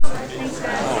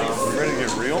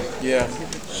Yeah.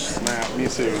 Snap. Me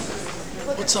too.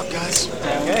 What's up, guys?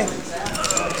 Okay.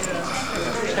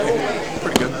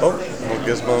 Pretty good. Oh, more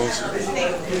gizmos.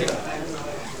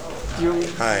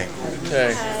 Hi.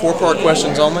 Okay. 4-part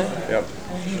questions only. Yep.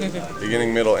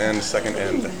 Beginning, middle, end, second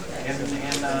end.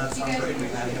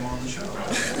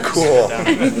 Cool.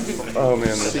 Oh man,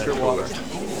 this is water.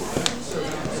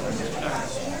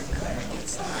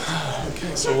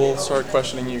 Okay, so we'll start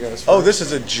questioning you guys first. Oh, this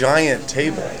is a giant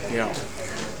table. Yeah.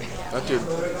 That dude.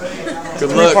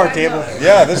 Good luck. 3-part table.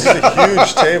 Yeah, this is a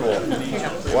huge table.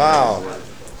 Wow.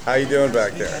 How you doing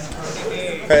back there?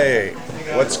 Hey,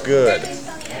 what's good?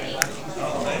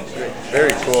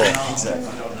 Very cool.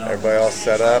 Everybody all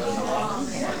set up?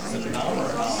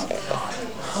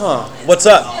 Huh. What's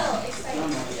up?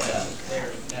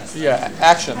 Yeah,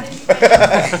 action.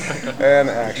 And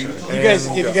action.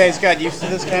 Have you guys got used to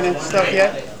this kind of stuff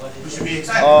yet?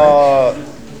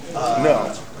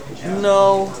 No.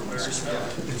 No.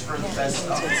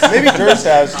 Maybe Durst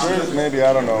has. Maybe,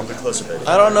 I don't know.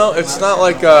 I don't know. It's not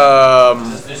like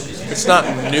it's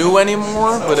not new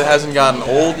anymore, but it hasn't gotten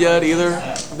old yet either.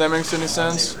 If that makes any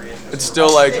sense. It's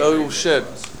still like, oh shit,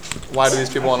 why do these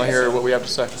people want to hear what we have to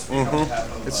say?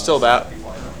 Mm-hmm. It's still that,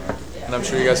 and I'm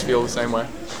sure you guys feel the same way.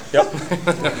 Yep.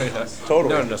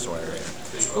 Totally. No, no swear.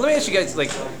 Well, let me ask you guys, like,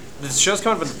 the show's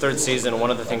coming up in the 3rd season.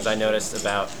 One of the things I noticed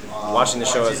about watching the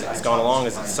show as it's gone along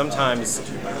is that sometimes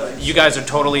you guys are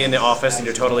totally in the office and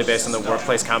you're totally based on the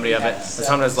workplace comedy of it. And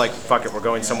sometimes, like, fuck it, we're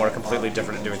going somewhere completely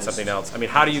different and doing something else. I mean,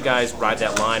 how do you guys ride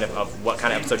that line of what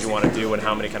kind of episode you want to do and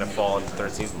how many kind of fall in the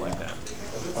 3rd season like that?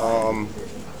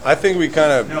 I think we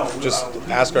kind of just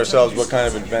ask ourselves what kind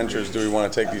of adventures do we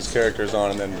want to take these characters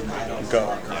on and then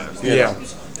go. You know?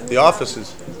 The Office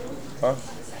is... Huh?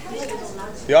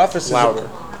 The Office is... Louder.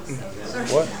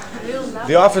 What?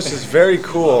 The Office is very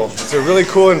cool. It's a really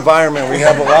cool environment. We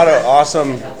have a lot of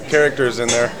awesome characters in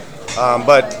there.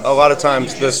 But a lot of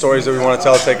times the stories that we want to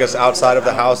tell take us outside of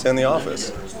the house and the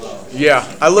office. Yeah,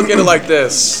 I look at it like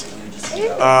this.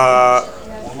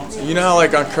 You know how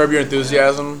like on Curb Your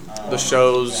Enthusiasm, the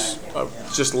show's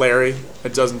just Larry.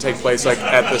 It doesn't take place like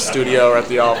at the studio or at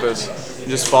the office. It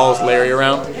just follows Larry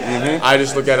around. Mm-hmm. I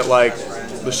just look at it like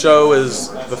the show is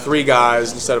the 3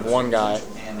 guys instead of 1 guy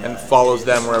and follows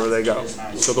them wherever they go.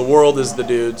 So the world is the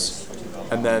dudes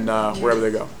and then wherever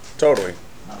they go. Totally.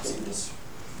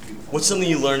 What's something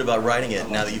you learned about writing it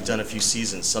now that you've done a few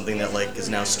seasons? Something that like is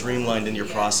now streamlined in your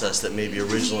process that maybe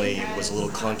originally was a little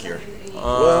clunkier?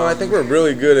 Well, I think we're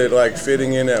really good at like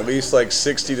fitting in at least like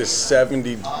 60 to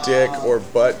 70 dick or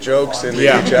butt jokes into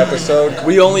each episode.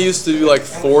 We only used to do like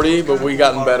 40, but we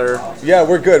gotten better. Yeah,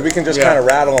 we're good. We can just kind of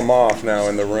rattle them off now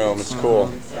in the room. It's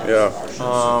cool. Yeah.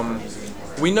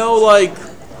 We know like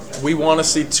we want to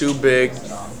see 2 big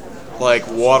like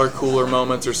water cooler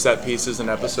moments or set pieces in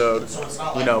episode.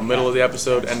 You know, middle of the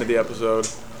episode, end of the episode.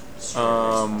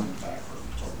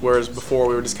 Whereas before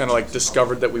we were just kind of like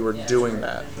discovered that we were doing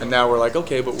that, and now we're like,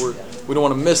 okay, but we don't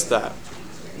want to miss that.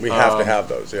 We have to have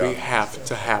those. Yeah. We have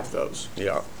to have those.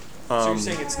 Yeah. So you're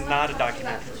saying it's not a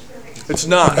documentary? It's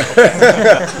not.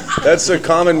 That's a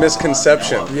common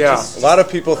misconception. Yeah. A lot of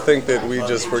people think that we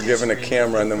just were given a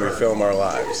camera and then we film our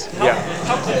lives. Yeah.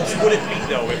 How close would it be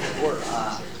though if it were?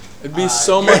 It'd be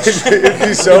so much. It'd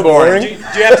be so boring. Do you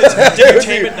have to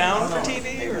tape it down for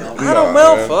TV? Or? I don't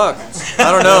know. Fuck.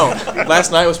 I don't know.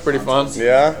 Last night was pretty fun.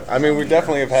 Yeah. I mean, we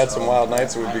definitely have had some wild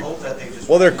nights. It would be.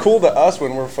 Well, they're cool to us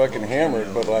when we're fucking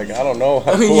hammered, but like I don't know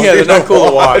how. Cool yeah, they're not cool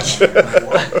to watch.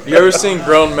 You ever seen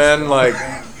grown men like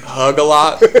hug a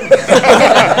lot?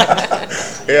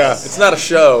 Yeah. It's not a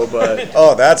show, but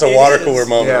Oh, that's a water cooler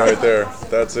moment right there.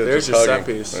 That's it. There's just your set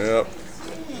hugging. piece. Yep.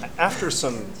 After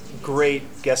some great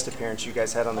guest appearance you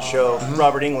guys had on the show,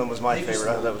 Robert Englund was my favorite.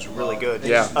 I thought that was really good.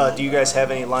 Yeah. Do you guys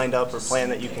have any lined up or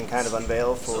planned that you can kind of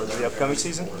unveil for the upcoming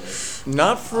season?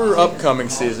 not for upcoming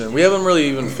season. We haven't really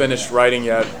even finished writing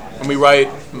yet, and we write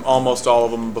almost all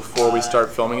of them before we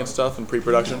start filming and stuff in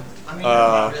pre-production.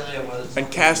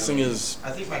 And casting it's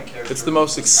the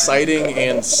most exciting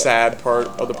and sad part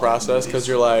of the process, because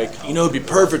you're like, you know, it'd be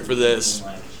perfect for this,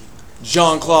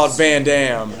 Jean-Claude Van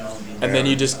Damme, and then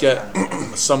you just get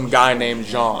some guy named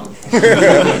Jean,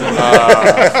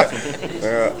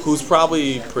 who's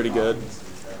probably pretty good,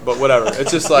 but whatever.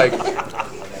 It's just like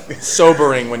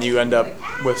sobering when you end up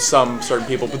with some certain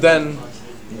people. But then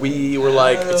we were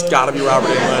like, it's got to be Robert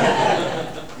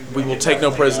Englund. We will take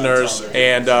no prisoners,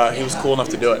 and he was cool enough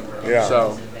to do it. Yeah.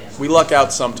 So we luck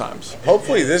out sometimes.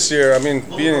 Hopefully this year, I mean,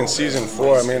 being in season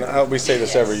 4, I mean, we say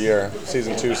this every year.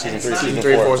 Season 2, season 3, season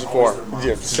 4. Season 4.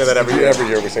 Yeah, Say that every year. Every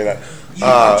year we say that.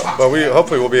 But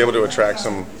hopefully we'll be able to attract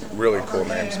some really cool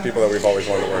names, people that we've always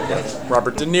wanted to work with.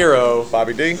 Robert De Niro,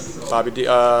 Bobby D,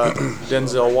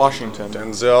 Denzel Washington,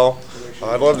 Denzel.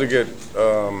 I'd love to get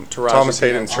Thomas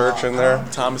Hayden Church in there.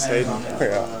 Thomas Hayden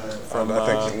Yeah. from I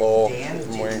think Lowell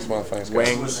from Wings, one of the funniest guys.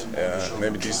 Wings, Yeah,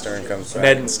 maybe D. Stern comes back.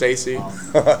 Ned and Stacy. Hell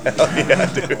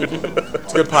yeah, dude.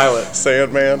 It's a good pilot.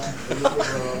 Sandman.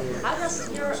 How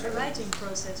does your writing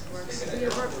process work? Do you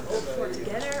work all four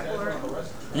together, or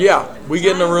Yeah, we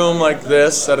get in a room like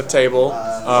this at a table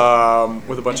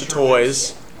with a bunch of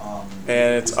toys,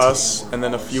 and it's us and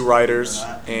then a few writers,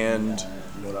 and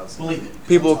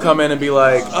people will come in and be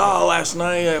like, "Oh, last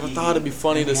night I thought it'd be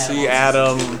funny to see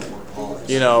Adam,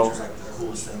 you know,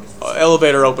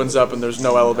 elevator opens up and there's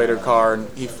no elevator car and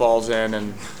he falls in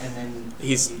and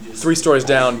he's 3 stories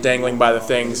down dangling by the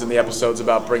things and the episode's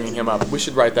about bringing him up. We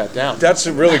should write that down." That's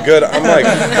really good. I'm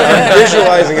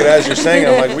visualizing it as you're saying it.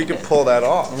 I'm like, we could pull that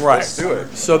off. Right. Let's do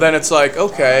it. So then it's like,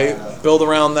 okay, build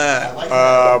around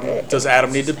that. Does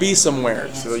Adam need to be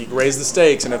somewhere? So you raise the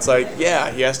stakes, and it's like,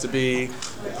 yeah, he has to be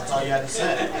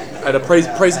at a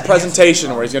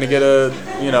presentation where he's going to get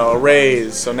a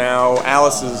raise. So now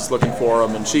Alice is looking for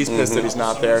him, and she's pissed that he's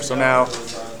not there. So now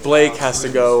Blake has to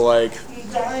go like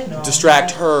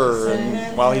distract her,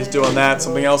 and while he's doing that,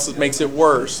 something else that makes it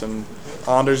worse. And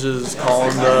Anders is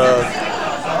calling the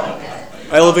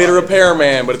elevator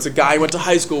repairman, but it's a guy he went to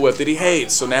high school with that he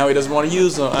hates, so now he doesn't want to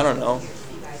use them. I don't know.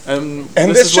 And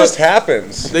this is just what,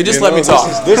 happens. They just let me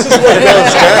talk. This is what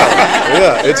goes down.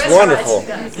 Yeah, it's wonderful.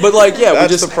 But like, yeah, we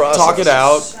That's just the process. talk it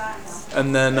out,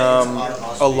 and then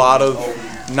a lot of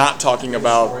not talking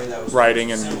about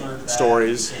writing and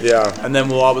stories. Yeah. And then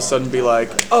we'll all of a sudden be like,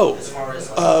 oh,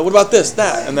 what about this,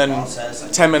 that? And then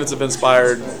 10 minutes of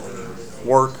inspired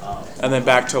work, and then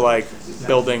back to like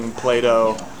building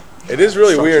Play-Doh. It is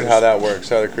really weird how that works,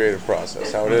 how the creative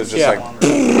process, how it is just Yeah.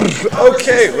 like,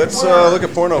 okay, let's look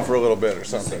at porno for a little bit or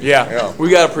something. Yeah, we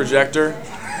got a projector.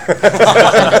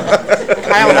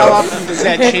 Kyle, how often does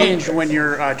that change when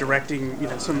you're directing,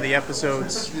 some of the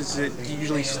episodes? Does it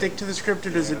usually stick to the script, or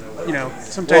does it,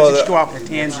 sometimes you just go off on a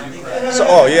tangent? So,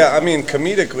 I mean,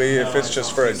 comedically, if it's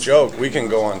just for a joke, we can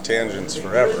go on tangents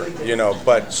forever,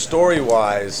 but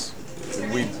story-wise,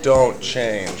 we don't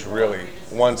change, really.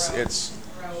 Once it's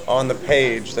on the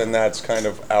page, then that's kind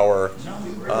of our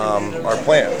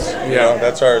plans. Yeah.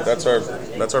 That's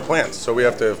our plans. So we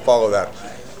have to follow that.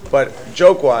 But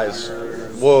joke-wise,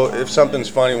 if something's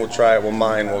funny, we'll try it. We'll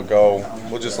mine. We'll go.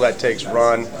 We'll just let takes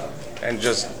run, and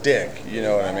just dig. You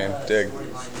know what I mean? Dig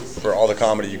for all the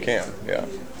comedy you can. Yeah.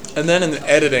 And then in the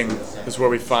editing is where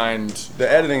we find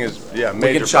The editing is major.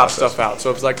 we can chop process. stuff out. So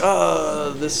if it's like,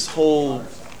 this whole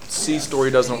C story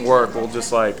doesn't work, we'll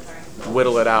just like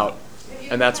whittle it out.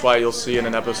 And that's why you'll see in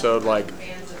an episode like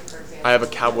I have a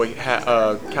cowboy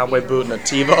boot and a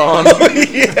Teva on,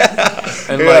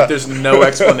 and like there's no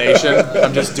explanation.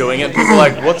 I'm just doing it. People are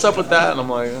like, "What's up with that?" And I'm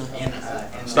like,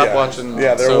 "Stop watching."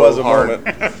 Yeah, there so was a hard.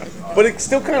 moment. But it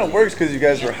still kind of works because you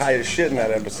guys were high as shit in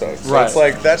that episode. So Right. it's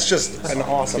like, that's just an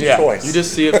awesome Yeah, choice. you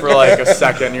just see it for like a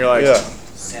second. And you're like, Yeah.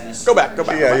 "Go back."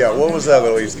 Yeah. What was that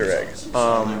little Easter egg?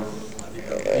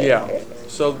 Yeah.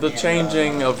 So the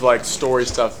changing of like story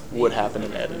stuff would happen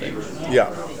in editing.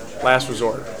 Yeah. Last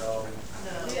resort.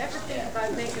 do you ever think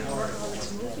about making a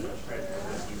Workaholics movie?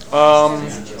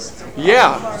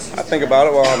 Yeah. I think about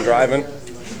it while I'm driving.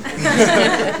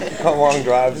 How long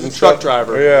drives and Truck stuff.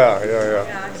 driver. Yeah.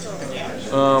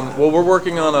 Well, we're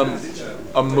working on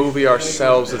a movie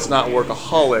ourselves. It's not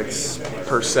Workaholics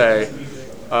per se,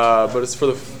 but it's for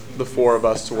the 4 of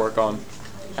us to work on,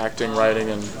 acting, writing,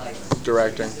 and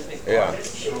directing. Yeah.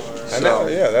 And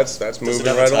that's moving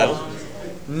have a right title? along.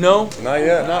 No, Not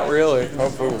yet. not really.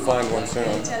 Hopefully we'll find one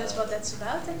soon. Tell us what that's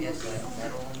about, I guess.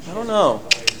 I don't know.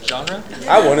 Genre?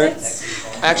 I wouldn't.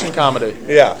 Action comedy.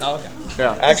 Yeah. Oh, okay.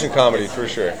 Yeah. Action comedy for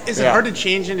sure. Is it Yeah. hard to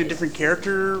change into a different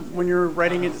character when you're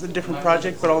writing a different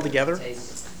project, but all together?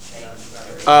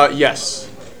 Yes.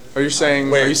 Are you saying?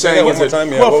 Wait, are you say saying that one is more it?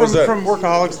 time? Yeah. Well, What was that? from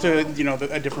Workaholics to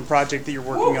a different project that you're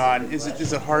working on, is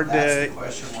it hard to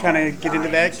kind of get into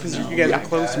that because you guys are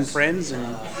close and friends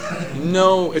and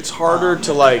No, it's harder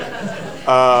to like.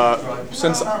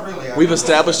 Since we've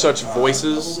established such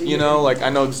voices, like I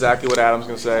know exactly what Adam's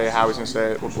gonna say, how he's gonna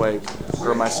say it, or Blake,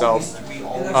 or myself.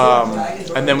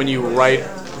 And then when you write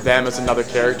them as another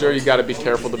character, you got to be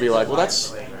careful to be like, well,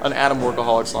 that's an Adam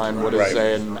Workaholics line. What is Right.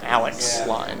 an Alex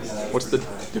line? What's the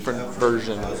different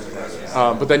version?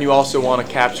 But then you also want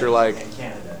to capture like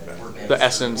the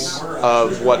essence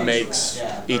of what makes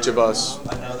each of us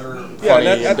Yeah, funny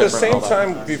and at the different same and all that.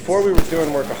 time, before we were doing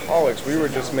Workaholics, we were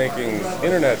just making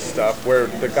internet stuff where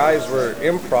the guys were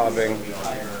improvising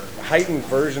heightened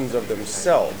versions of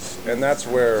themselves, and that's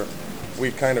where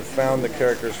we kind of found the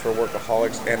characters for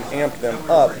Workaholics and amped them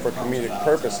up for comedic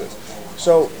purposes.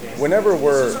 So whenever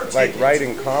we're like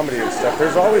writing comedy and stuff,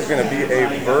 there's always going to be a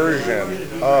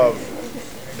version of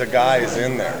the guys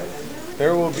in there.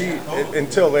 There will be,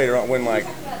 until later on when like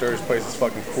Durs plays this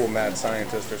fucking cool mad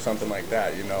scientist or something like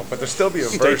that, you know. But there'll still be a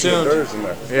version of Durs in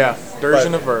there. Yeah,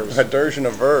 Dursion of Vers. A Dursion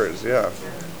of Vers, yeah.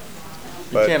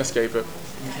 You can't escape it.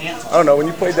 I don't know, when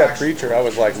you played that preacher, I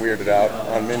was like weirded out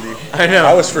on Mindy. I know.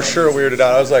 I was for sure weirded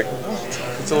out. I was like,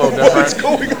 it's a little different. What's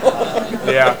going on?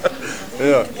 Yeah.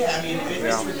 Yeah.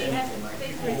 Personally, have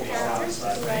favorite characters to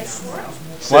write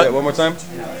for? Say that one more time?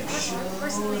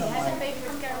 Personally, have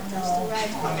favorite characters to write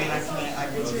for?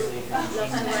 Would you love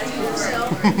to write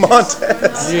yourself?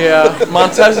 Montez. Yeah,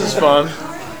 Montez is fun.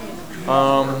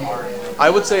 I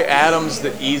would say Adam's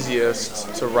the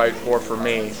easiest to write for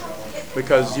me,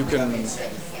 because you can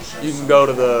go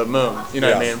to the moon. You know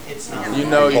what I mean? You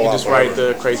know, you can just write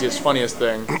the craziest, funniest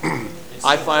thing.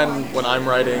 I find when I'm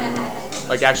writing,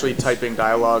 like actually typing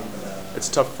dialogue, it's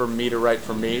tough for me to write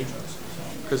for me,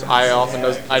 because I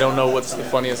don't know what's the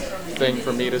funniest thing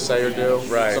for me to say or do.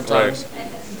 Right. Sometimes.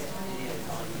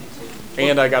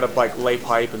 And I gotta like lay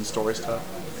pipe and story stuff.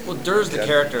 Well, Durs, the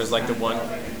character, is like the one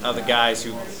of the guys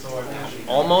who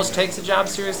almost takes the job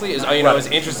seriously. Is is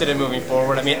interested in moving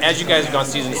forward. I mean, as you guys have gone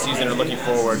season to season and looking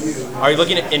forward, are you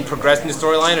looking at in progressing the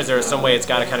storyline, or is there some way it's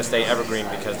got to kind of stay evergreen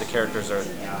because the characters are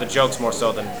the jokes more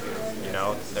so than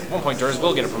at one point Durs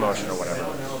will get a promotion or whatever.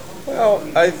 Well,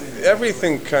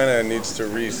 everything kind of needs to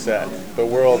reset. The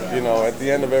world, at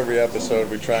the end of every episode,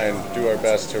 we try and do our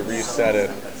best to reset it,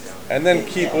 and then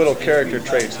keep little character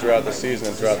traits throughout the season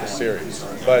and throughout the series.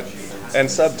 And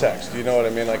subtext, you know what I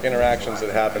mean? Like interactions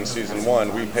that happen season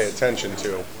 1, we pay attention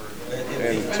to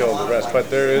until the rest. But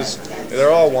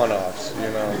they're all one-offs,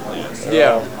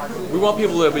 We want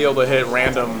people to be able to hit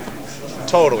random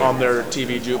on their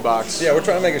TV jukebox. Yeah, we're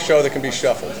trying to make a show that can be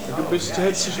shuffled.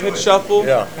 Hit shuffle,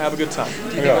 have a good time. Do you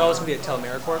think you're always going to be at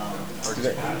TeleAmericorp? Or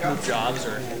just move jobs,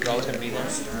 or you're always going to be there?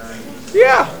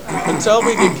 Yeah, until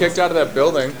we get kicked out of that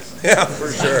building. Yeah,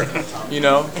 for sure.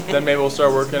 Then maybe we'll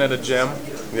start working at a gym.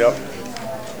 Yep.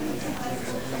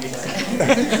 I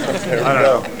don't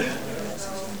know.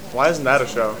 Why isn't that a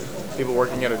show? People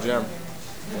working at a gym.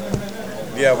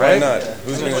 Yeah, why not?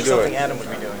 Who's going to do Something it? Adam would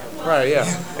be doing. Right, yeah.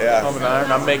 Yeah. Home and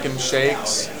iron. I'm making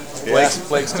shakes. Yeah.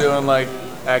 Blake's doing like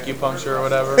acupuncture or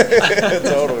whatever.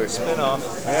 Totally. Spin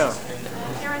off. Yeah.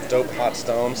 Dope hot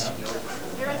stones.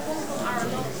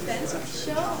 Fans of the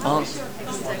show? How is your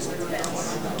contact with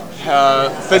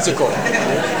fans? Physical.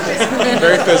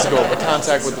 Very physical, but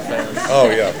contact with the fans. Oh,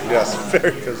 yeah. Yes.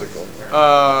 Very physical.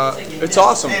 It's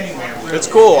awesome. It's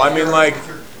cool. I mean, like,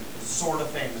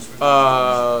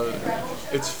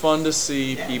 it's fun to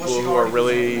see people who are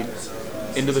really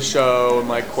into the show and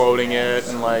like quoting it,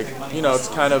 and like, it's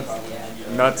kind of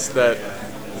nuts that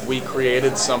we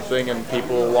created something and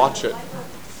people watch it.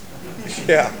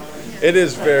 Yeah. It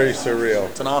is very surreal.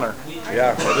 It's an honor.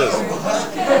 Yeah, it is.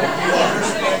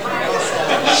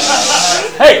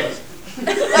 Hey!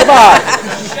 Come on!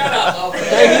 Shut up!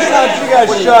 Hey, you guys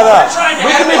shut up.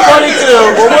 We can be funny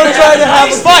too, but we're trying to have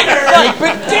a fight. Keep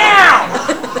it down!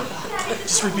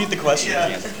 Just repeat the question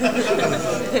again. Do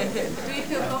you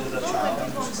feel comfortable when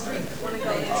people on the street want to go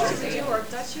to you or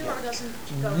touch you, or doesn't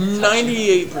go?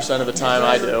 98% of the time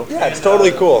I do. Yeah, it's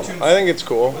totally cool. I think it's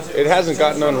cool. It hasn't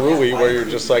gotten unruly where you're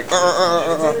just like,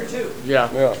 Yeah.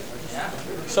 Yeah.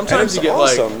 Sometimes you get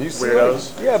awesome. like You see,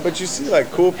 weirdos. like, yeah, but you see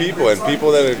like cool people and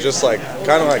people that are just like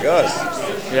kind of like us.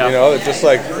 Yeah. That just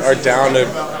like are down to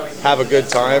have a good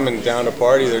time and down to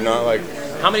party. They're not like,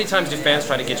 How many times do fans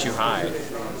try to get you high?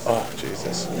 oh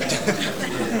Jesus.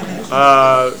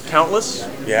 Countless?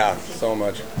 Yeah, so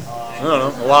much. I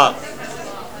don't know, a lot.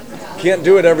 Can't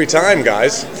do it every time,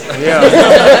 guys.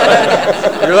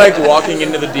 Yeah. You're like walking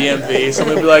into the DMV,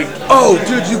 somebody will be like, oh,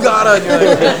 dude, you gotta. You're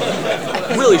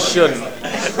like, really shouldn't.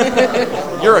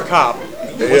 You're a cop.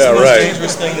 What's the Yeah, most right.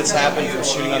 dangerous thing that's happened from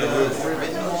shooting on a roof?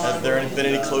 Have there been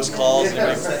any close calls?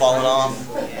 Anybody fallen off?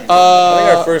 I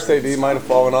think our first AD might have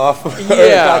fallen off.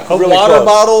 Yeah, a Really water close.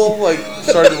 bottle like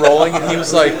started rolling, and he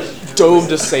was like dove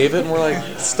to save it, and we're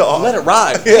like, Stop. let it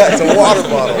ride. Yeah, it's a water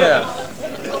bottle. Yeah.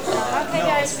 Okay,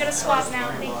 guys, we're gonna swap now.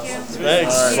 Thank you.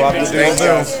 Thanks. Swap the deal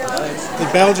too. The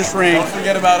bell just rang.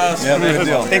 Forget about us. Yeah, no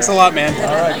deal. Thanks a lot, man.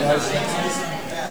 All right, guys.